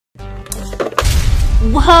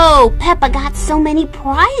Whoa, Peppa got so many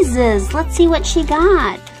prizes. Let's see what she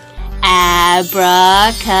got. Abracadabra!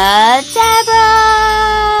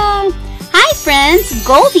 Hi friends,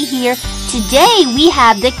 Goldie here. Today we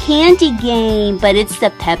have the candy game, but it's the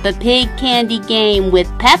Peppa Pig candy game with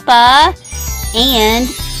Peppa and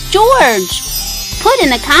George. Put in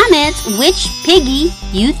the comments which piggy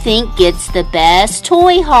you think gets the best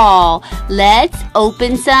toy haul. Let's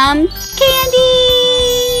open some candy!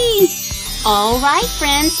 Alright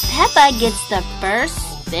friends, Peppa gets the first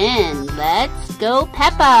spin. Let's go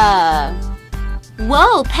Peppa!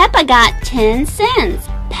 Whoa, Peppa got 10 cents.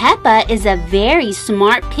 Peppa is a very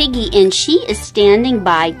smart piggy and she is standing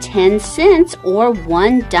by 10 cents or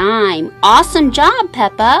 1 dime. Awesome job,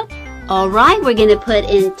 Peppa! Alright, we're gonna put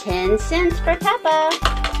in 10 cents for Peppa.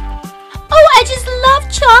 Oh, I just love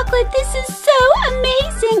chocolate. This is so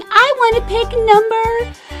amazing. I want to pick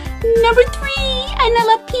number 3. And I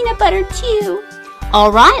love peanut butter too.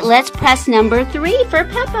 Alright, let's press number 3 for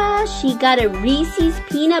Peppa. She got a Reese's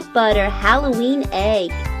peanut butter Halloween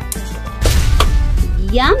egg.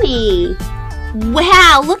 Yummy!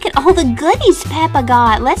 Wow, look at all the goodies Peppa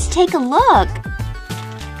got. Let's take a look.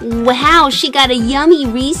 Wow, she got a yummy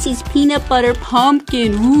Reese's peanut butter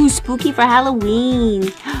pumpkin. Ooh, spooky for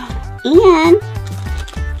Halloween. And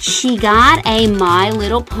she got a My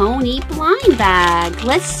Little Pony blind bag.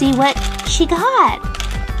 Let's see what she got.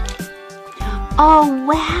 Oh,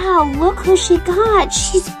 wow, look who she got.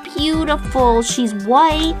 She's beautiful. She's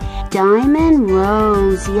white. Diamond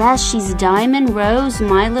Rose. Yes, she's Diamond Rose,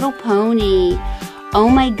 My Little Pony. Oh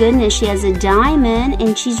my goodness, she has a diamond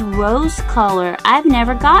and she's rose color. I've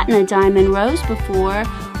never gotten a diamond rose before.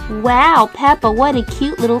 Wow, Peppa, what a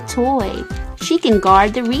cute little toy. She can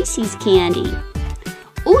guard the Reese's candy.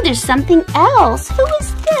 Ooh, there's something else. Who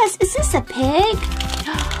is this? Is this a pig?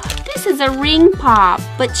 This is a ring pop,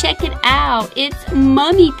 but check it out. It's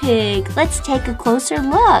Mummy Pig. Let's take a closer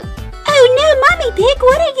look. Oh no, Mummy Pig,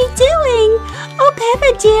 what are you doing? Oh,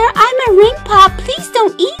 Peppa dear, I'm a ring pop. Please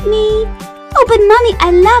don't eat me. Oh, but Mummy,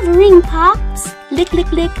 I love ring pops. Lick,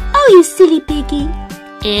 lick, lick. Oh, you silly piggy.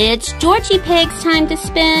 It's Georgie Pig's time to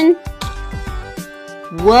spin.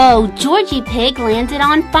 Whoa, Georgie Pig landed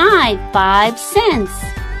on 5 cents.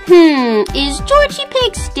 Is Georgie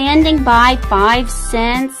Pig standing by 5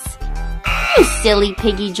 cents? You silly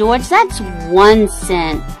piggy, George, that's 1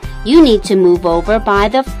 cent. You need to move over by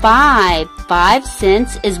the 5. 5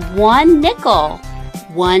 cents is 1 nickel.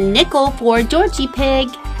 1 nickel for Georgie Pig.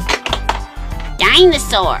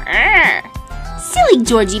 Dinosaur! Silly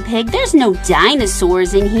Georgie Pig, there's no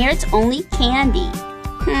dinosaurs in here, it's only candy.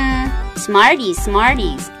 Smarties,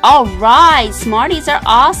 Smarties. Alright, Smarties are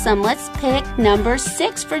awesome. Let's pick number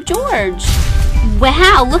 6 for George.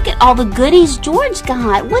 Wow, look at all the goodies George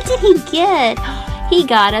got. What did he get? He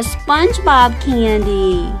got a SpongeBob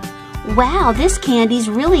candy. Wow, this candy's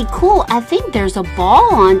really cool. I think there's a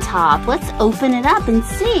ball on top. Let's open it up and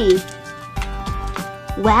see.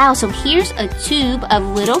 Wow, so here's a tube of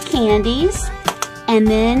little candies. And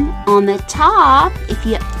then on the top, if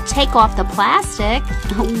you take off the plastic,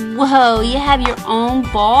 whoa, you have your own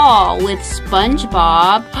ball with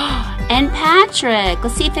SpongeBob and Patrick.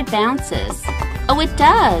 Let's see if it bounces. Oh, it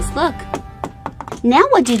does. Look. Now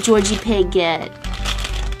what did Georgie Pig get?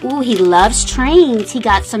 Ooh, he loves trains. He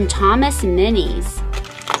got some Thomas Minis.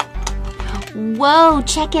 Whoa,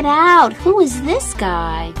 check it out. Who is this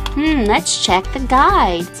guy? Let's check the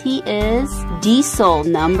guide. He is Diesel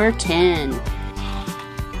number 10.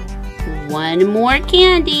 1 more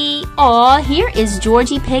candy. Aw, here is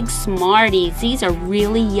Georgie Pig's Smarties. These are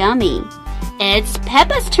really yummy. It's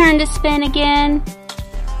Peppa's turn to spin again.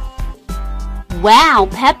 Wow,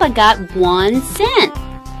 Peppa got 1 cent.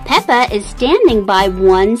 Peppa is standing by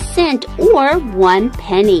 1 cent or 1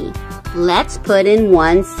 penny. Let's put in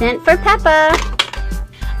 1 cent for Peppa.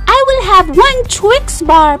 I will have 1 Twix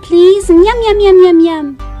bar, please. Yum, yum, yum, yum,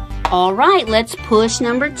 yum. All right, let's push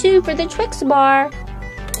number 2 for the Twix bar.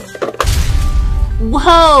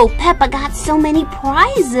 Whoa, Peppa got so many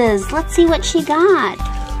prizes. Let's see what she got.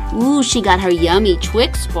 Ooh, she got her yummy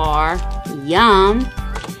Twix bar. Yum.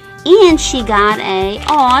 And she got a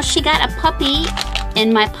puppy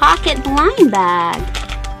in my pocket blind bag.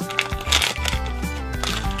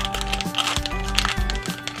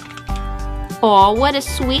 Oh, what a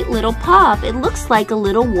sweet little pup. It looks like a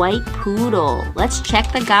little white poodle. Let's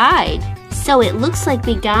check the guide. So it looks like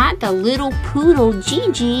we got the little poodle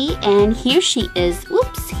Gigi, and here she is.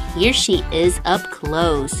 Oops, here she is up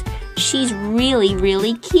close. She's really,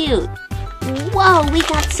 really cute. Whoa, we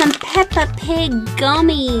got some Peppa Pig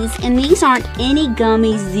gummies. And these aren't any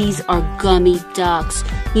gummies, these are gummy ducks.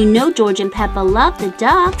 You know George and Peppa love the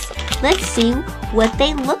ducks. Let's see what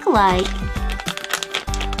they look like.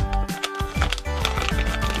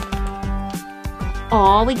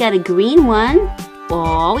 Oh, we got a green one.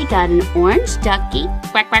 Oh, we got an orange ducky.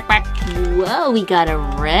 Quack, quack, quack. Whoa, we got a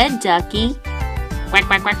red ducky. Quack,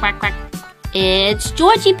 quack, quack, quack, quack. It's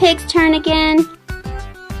Georgie Pig's turn again.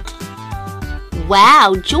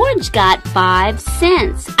 Wow, George got 5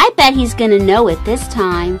 cents. I bet he's gonna know it this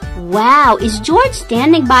time. Wow, is George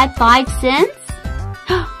standing by 5 cents?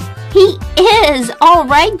 He is! All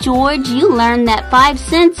right, George, you learned that 5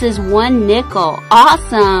 cents is 1 nickel.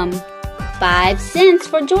 Awesome! 5 cents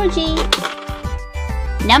for Georgie.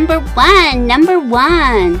 Number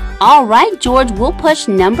one. All right, George, we'll push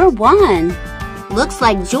number 1. Looks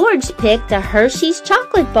like George picked a Hershey's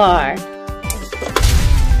chocolate bar.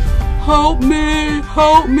 Help me!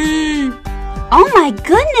 Help me! Oh my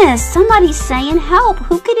goodness! Somebody's saying help.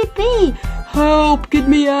 Who could it be? Help! Get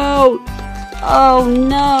me out! Oh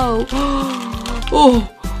no!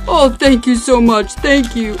 Oh, thank you so much.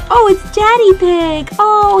 Thank you. Oh, it's Daddy Pig.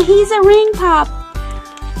 Oh, he's a ring pop.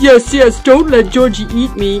 Yes, don't let Georgie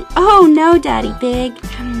eat me. Oh no, Daddy Pig.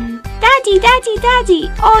 Daddy.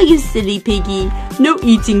 Oh, you silly piggy. No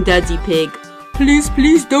eating, Daddy Pig.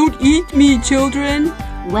 Please don't eat me, children.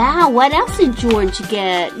 Wow, what else did George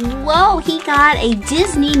get? Whoa, he got a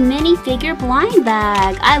Disney minifigure blind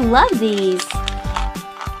bag. I love these.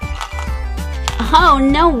 Oh,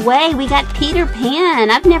 no way. We got Peter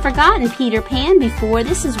Pan. I've never gotten Peter Pan before.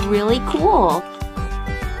 This is really cool.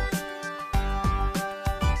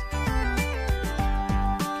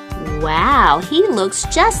 Wow, he looks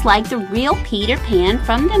just like the real Peter Pan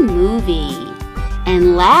from the movie.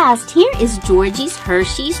 And last, here is Georgie's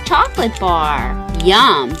Hershey's chocolate bar.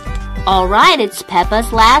 Yum! Alright, it's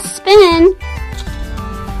Peppa's last spin.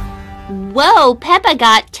 Whoa, Peppa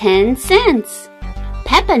got 10 cents.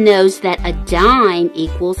 Peppa knows that a dime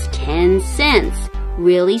equals 10 cents.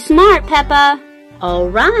 Really smart, Peppa.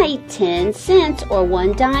 Alright, 10 cents or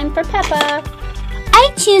 1 dime for Peppa.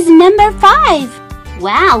 I choose number 5.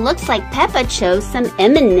 Wow, looks like Peppa chose some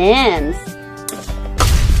M&Ms.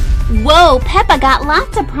 Whoa, Peppa got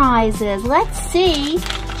lots of prizes. Let's see.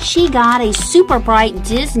 She got a super bright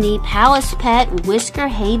Disney Palace Pet Whisker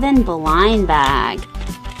Haven blind bag.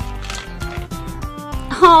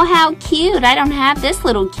 Oh, how cute. I don't have this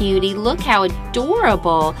little cutie. Look how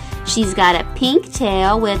adorable. She's got a pink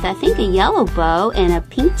tail with, I think, a yellow bow and a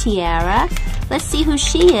pink tiara. Let's see who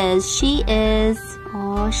she is.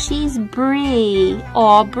 She's Bree.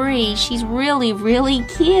 Oh, Bree, she's really, really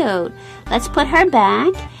cute. Let's put her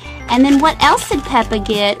back. And then what else did Peppa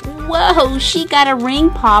get? Whoa, she got a ring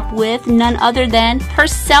pop with none other than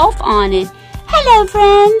herself on it. Hello,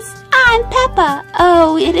 friends. I'm Peppa.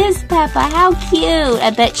 Oh, it is Peppa. How cute.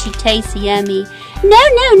 I bet she tastes yummy.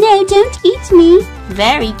 No, don't eat me.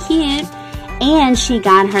 Very cute. And she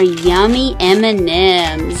got her yummy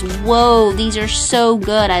M&Ms. Whoa, these are so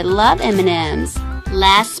good. I love M&Ms.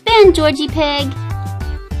 Last spin, Georgie Pig.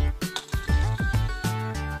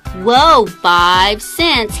 Whoa, 5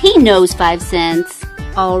 cents. He knows 5 cents.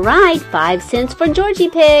 All right, 5 cents for Georgie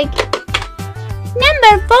Pig.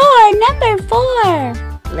 Number 4.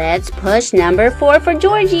 Let's push number 4 for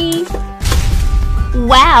Georgie.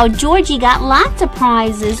 Wow, Georgie got lots of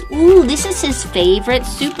prizes. Ooh, this is his favorite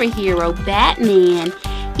superhero, Batman.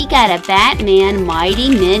 He got a Batman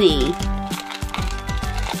Mighty Mini.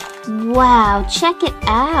 Wow, check it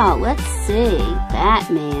out. Let's see.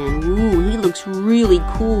 Batman. Ooh, he looks really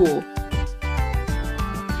cool.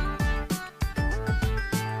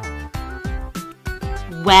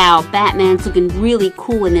 Wow, Batman's looking really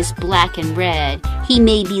cool in this black and red. He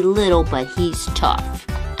may be little, but he's tough.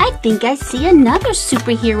 I think I see another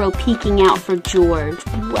superhero peeking out for George.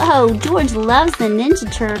 Whoa, George loves the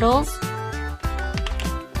Ninja Turtles.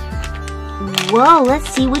 Whoa, let's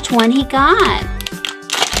see which one he got.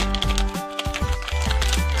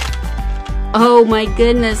 Oh my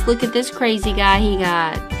goodness, look at this crazy guy he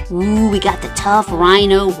got. Ooh, we got the tough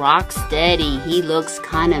Rhino Rocksteady. He looks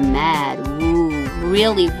kind of mad. Ooh,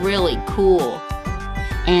 really, really cool.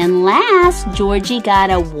 And last, Georgie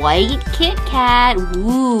got a white Kit Kat.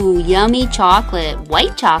 Ooh, yummy chocolate,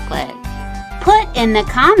 white chocolate. Put in the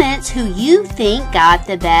comments who you think got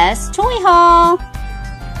the best toy haul.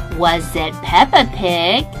 Was it Peppa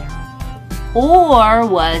Pig? Or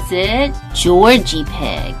was it Georgie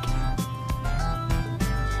Pig?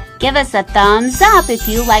 Give us a thumbs up if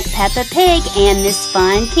you like Peppa Pig and this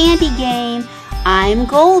fun candy game. I'm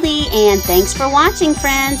Goldie, and thanks for watching,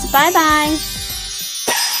 friends. Bye-bye.